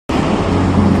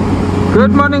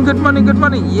Good morning, good morning, good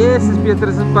morning. Yes, it's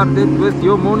St Pardette with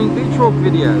your morning beach walk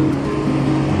video.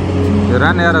 We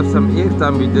ran out of some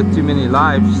airtime. We did too many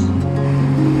lives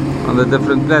on the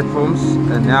different platforms,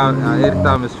 and now our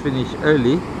airtime is finished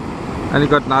early. Only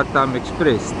got nighttime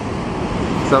expressed,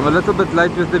 so I'm a little bit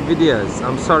late with the videos.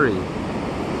 I'm sorry.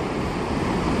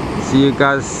 See you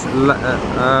guys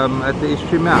at the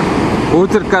estuary mouth.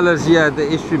 Watercolors here at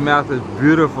the estuary mouth is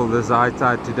beautiful this high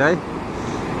tide today.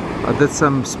 I did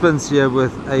some spins here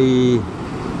with a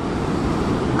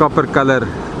copper color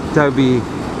Toby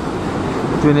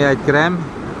 28 gram.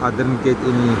 I didn't get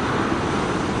any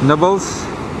nibbles.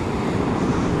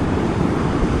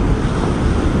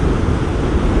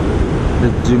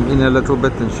 Let's zoom in a little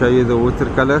bit and show you the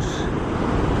watercolors.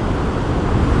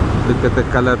 Look at the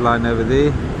color line over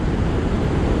there.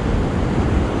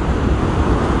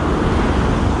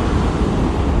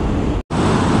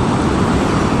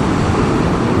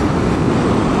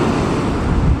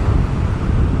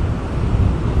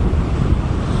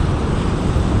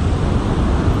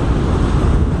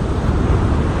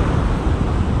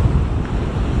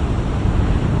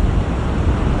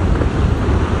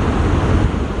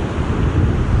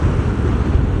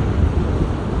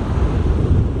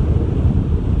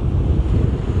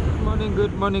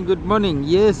 Good morning.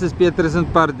 Yes, it's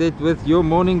St Pardette with your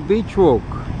morning beach walk.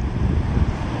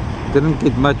 Didn't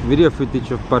get much video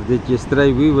footage of Pardette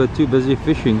yesterday. We were too busy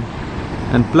fishing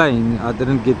and playing. I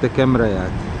didn't get the camera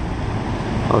out.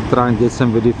 I'll try and get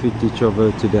some video footage of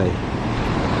her today.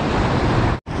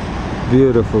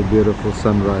 Beautiful, beautiful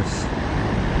sunrise.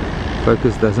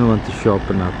 Focus doesn't want to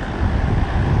sharpen up.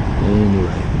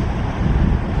 Anyway,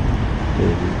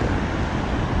 there we go.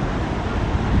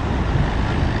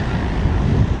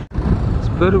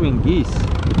 Spurwing geese.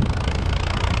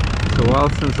 It's a while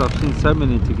since I've seen so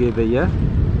many together here.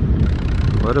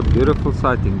 What a beautiful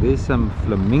sighting. There's some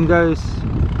flamingos.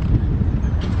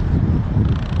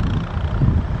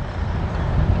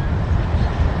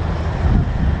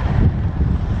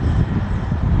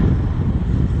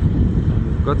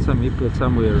 We've got some hippo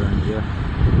somewhere around here.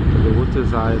 The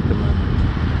water's high at the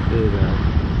moment. There they are.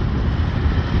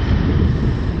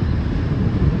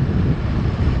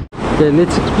 Okay,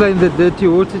 let's explain the dirty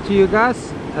water to you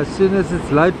guys. As soon as it's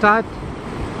low tide,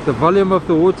 the volume of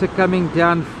the water coming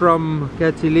down from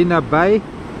Catalina Bay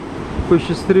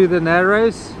pushes through the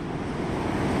narrows,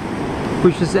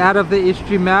 pushes out of the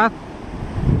estuary mouth,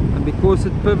 and because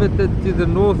it pivoted to the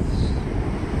north,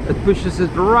 it pushes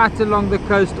it right along the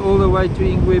coast all the way to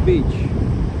Ingwe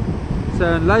Beach.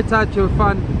 So in low tide you'll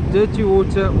find dirty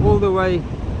water all the way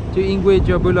to Ingwe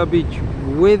Jabula Beach.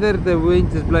 Whether the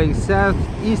wind is blowing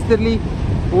southeasterly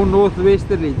or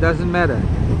northwesterly, doesn't matter.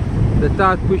 The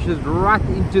tide pushes right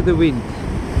into the wind.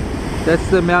 That's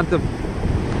the amount of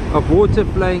water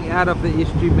flowing out of the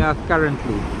estuary mouth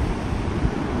currently.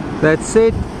 That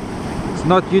said, it's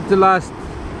not utilized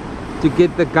to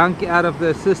get the gunk out of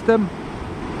the system,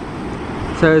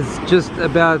 so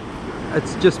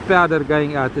it's just powder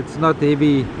going out. It's not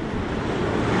heavy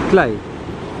clay.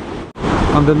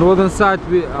 On the northern side,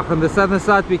 on the southern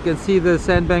side, we can see the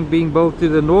sandbank being built to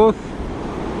the north,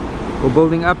 or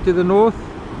building up to the north,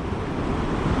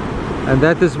 and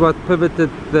that is what pivoted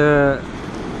the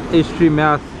estuary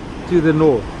mouth to the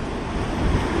north.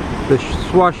 The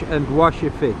swash and wash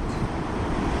effect.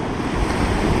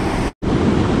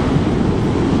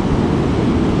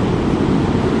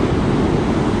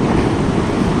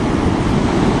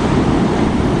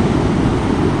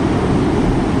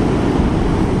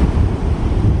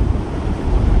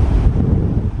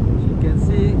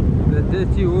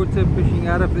 Water pushing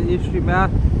out of the estuary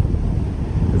mouth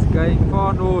is going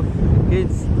far north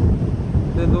against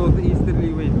the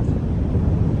northeasterly wind.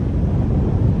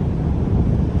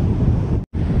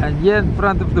 And here in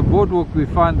front of the boardwalk we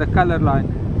find the color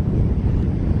line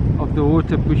of the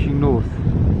water pushing north.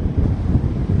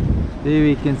 There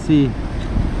we can see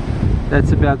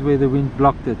that's about where the wind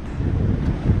blocked it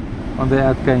on the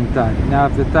outgoing tide. Now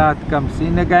if the tide comes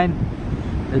in again,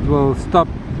 it will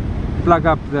plug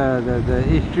up the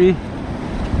estuary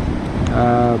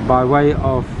by way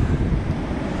of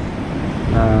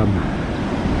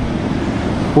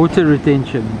water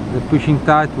retention. The pushing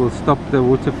tide will stop the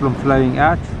water from flowing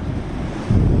out,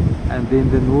 and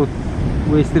then the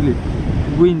northwesterly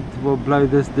wind will blow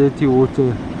this dirty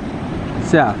water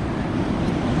south.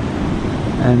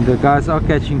 And the guys are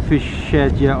catching fish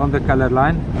shad here on the color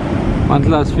line.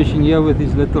 Mantla's fishing here with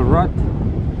his little rod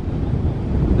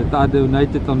that I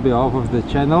donated on behalf of the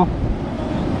channel.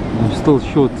 I'm still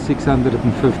short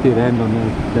 650 rand on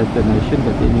that donation,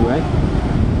 but anyway,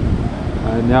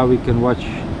 now we can watch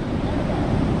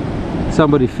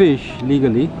somebody fish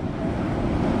legally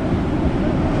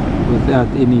without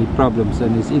any problems,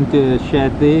 and he's into a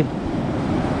shed there.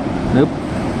 Nope.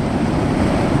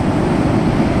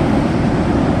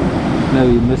 No,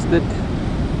 he missed it.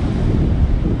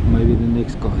 Maybe the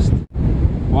next cast.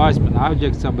 Wiseman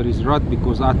hijacked somebody's rod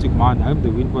because I took mine home. The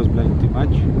wind was blowing too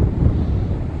much.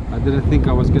 I didn't think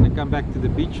I was going to come back to the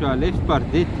beach, so I left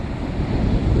Pardette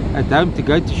at home to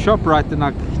go to ShopRite, and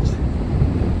I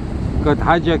got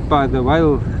hijacked by the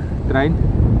whale train.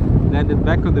 Landed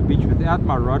back on the beach without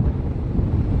my rod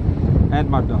and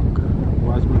my dog.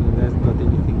 Wiseman hasn't got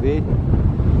anything there.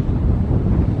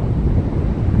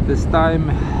 This time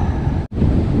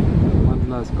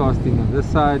Mandla is casting on this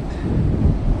side.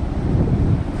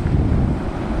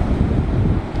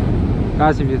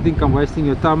 Guys, if you think I'm wasting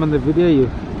your time on the video,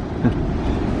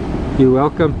 you're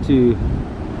welcome to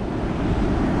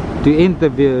end the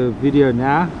video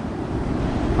now.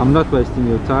 I'm not wasting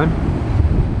your time.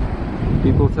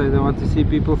 People say they want to see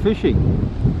people fishing,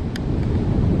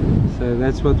 so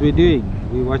that's what we're doing.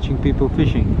 We're watching people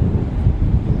fishing.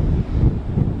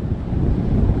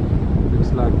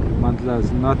 Looks like Mandla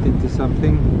is not into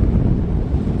something.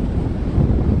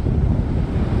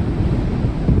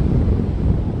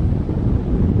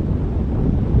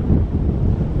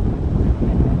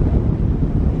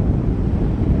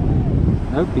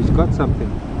 Nope, he's got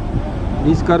something.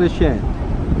 He's got a shad.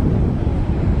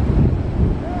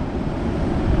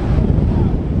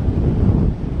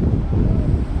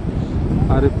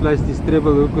 I replaced his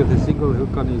treble hook with a single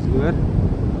hook on his lure.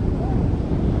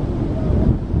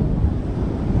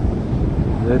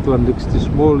 That one looks too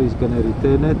small, he's going to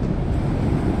return it.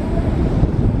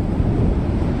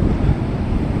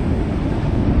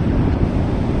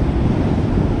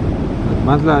 But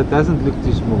Mandla, it doesn't look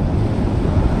too small.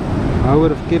 I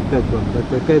would have kept that one,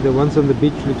 but okay, the ones on the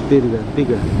beach looks bigger.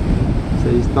 So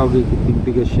he's targeting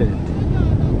bigger shad.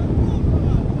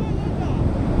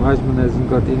 Wiseman hasn't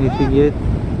got anything yet.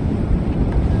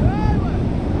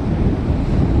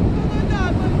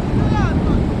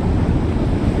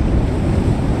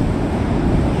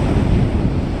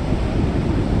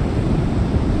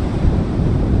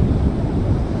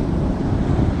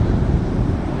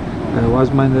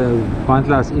 Wiseman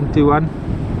Mandla's into one.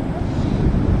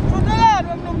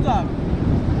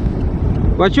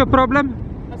 What's your problem?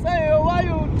 I say, why are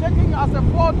you taking us a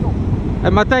photo?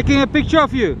 Am I taking a picture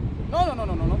of you? No.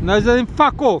 No, then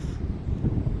fuck off.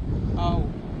 Oh.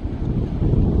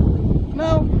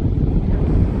 No.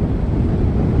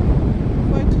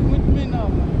 Wait with me now.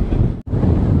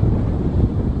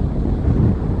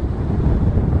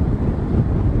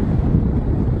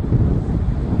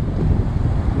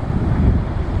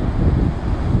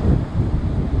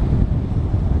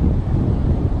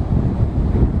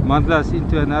 Mandla's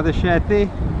into another shad there,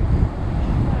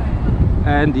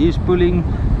 and he's pulling.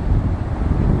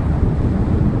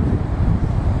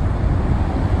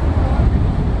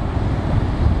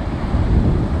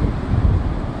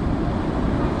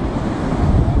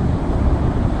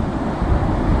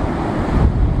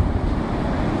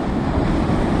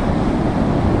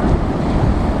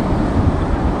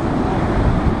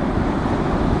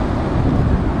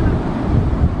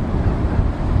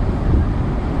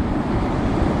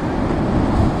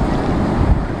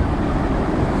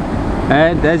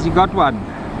 And there's you got one.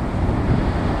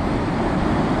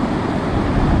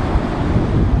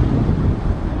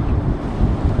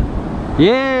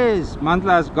 Yes,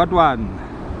 Mandla's got one.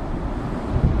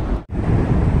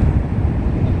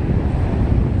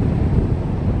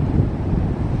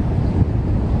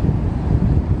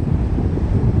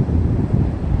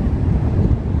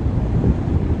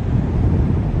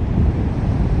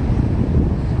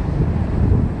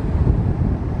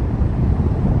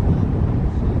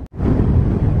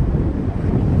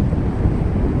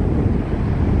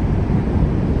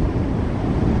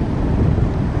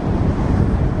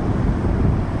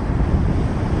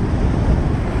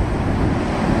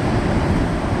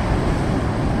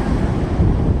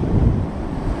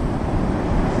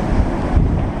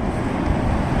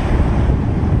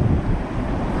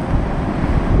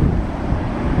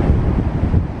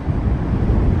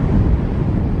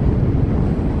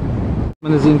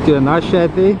 Is into a nice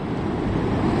shad there.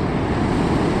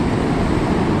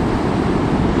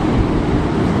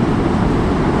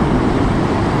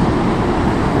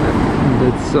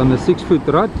 It's on a 6-foot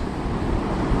rod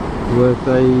with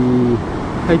a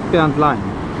 8-pound line.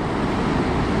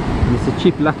 And it's a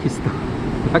cheap lucky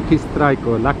strike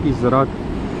or lucky's rod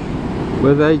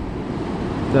with a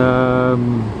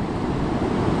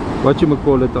what you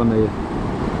call it on a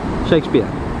Shakespeare.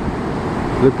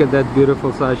 Look at that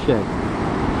beautiful size shad.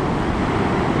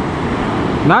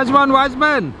 Nice one,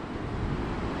 Wiseman.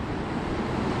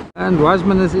 And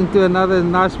Wiseman is into another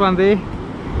nice one there,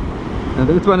 and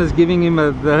that one is giving him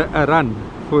a run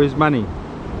for his money.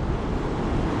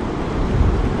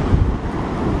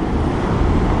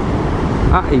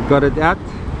 Ah, he got it out.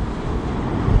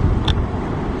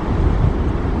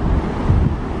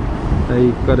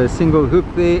 They got a single hook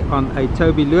there on a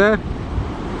Toby lure,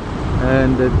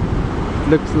 and it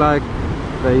looks like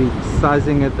they're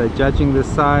sizing it, they're judging the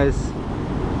size.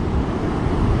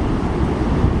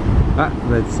 Ah,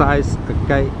 that size,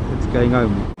 okay, it's going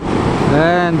home.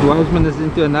 And Wiseman is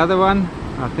into another one.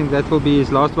 I think that will be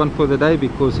his last one for the day,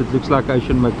 because it looks like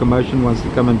Ocean Commotion wants to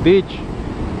come and beach.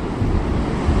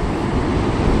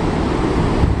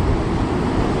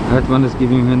 That one is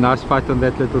giving him a nice fight on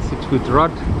that little 6-foot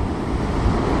rod.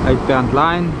 8-pound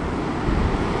line.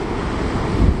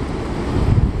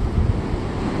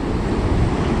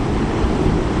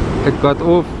 It got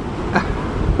off.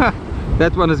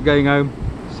 That one is going home.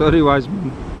 Sorry,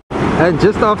 Wiseman. And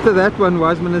just after that one,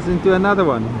 Wiseman is into another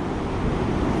one.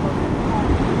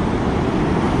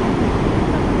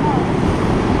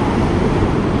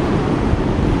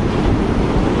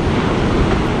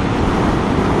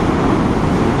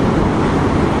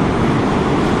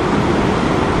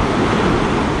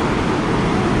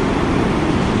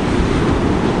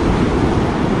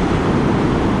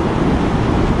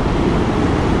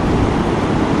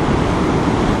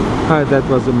 Oh, that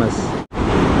was a miss.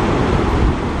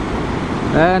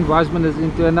 And Wiseman is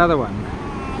into another one.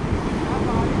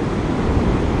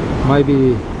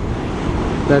 Maybe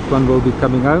that one will be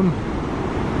coming home.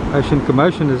 Ocean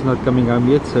Commotion is not coming home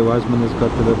yet, so Wiseman has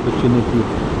got the opportunity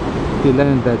to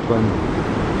land that one.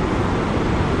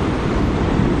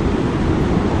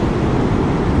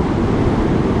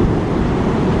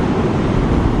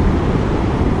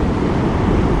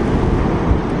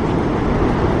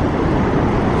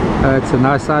 It's a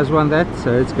nice size one, that,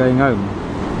 so it's going home.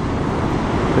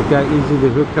 Look how easy the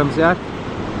hook comes out,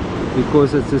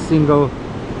 because it's a single,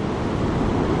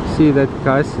 see that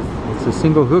guys, it's a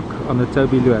single hook on a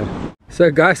Toby lure.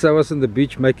 So guys, I was on the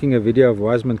beach making a video of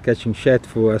Wiseman catching shad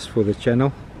for us for the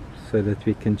channel, so that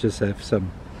we can just have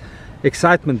some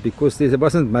excitement, because there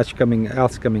wasn't much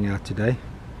else coming out today,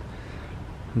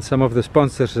 and some of the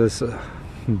sponsors has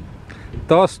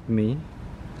tasked me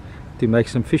to make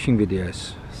some fishing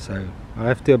videos, so I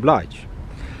have to oblige.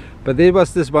 But there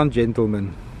was this one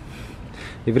gentleman.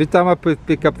 Every time I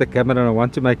pick up the camera and I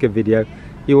want to make a video,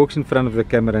 he walks in front of the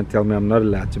camera and tells me I'm not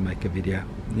allowed to make a video.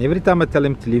 And every time I tell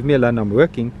him to leave me alone, I'm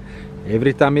working,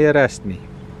 every time he harassed me.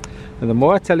 And the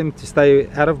more I tell him to stay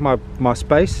out of my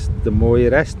space, the more he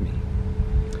harassed me.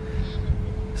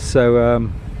 So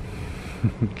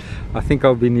I think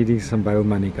I'll be needing some bail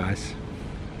money, guys.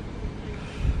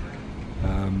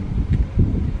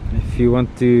 If you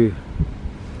want to,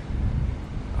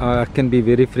 I can be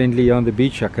very friendly on the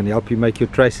beach. I can help you make your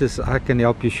traces, I can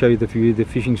help you show you the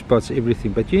fishing spots,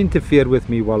 everything, but you interfere with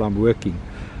me while I'm working.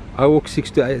 I walk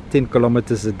 6 to 10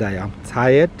 kilometers a day. I'm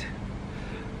tired,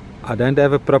 I don't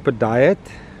have a proper diet,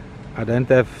 I don't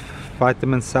have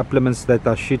vitamin supplements that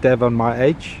I should have on my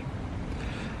age.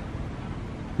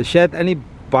 The shad only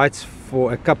bites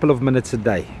for a couple of minutes a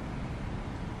day,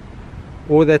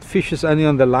 or that fish is only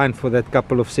on the line for that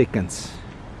couple of seconds.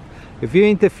 If you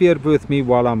interfere with me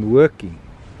while I'm working,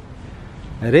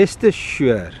 rest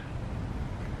assured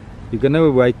you're going to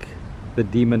awake the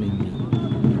demon in me.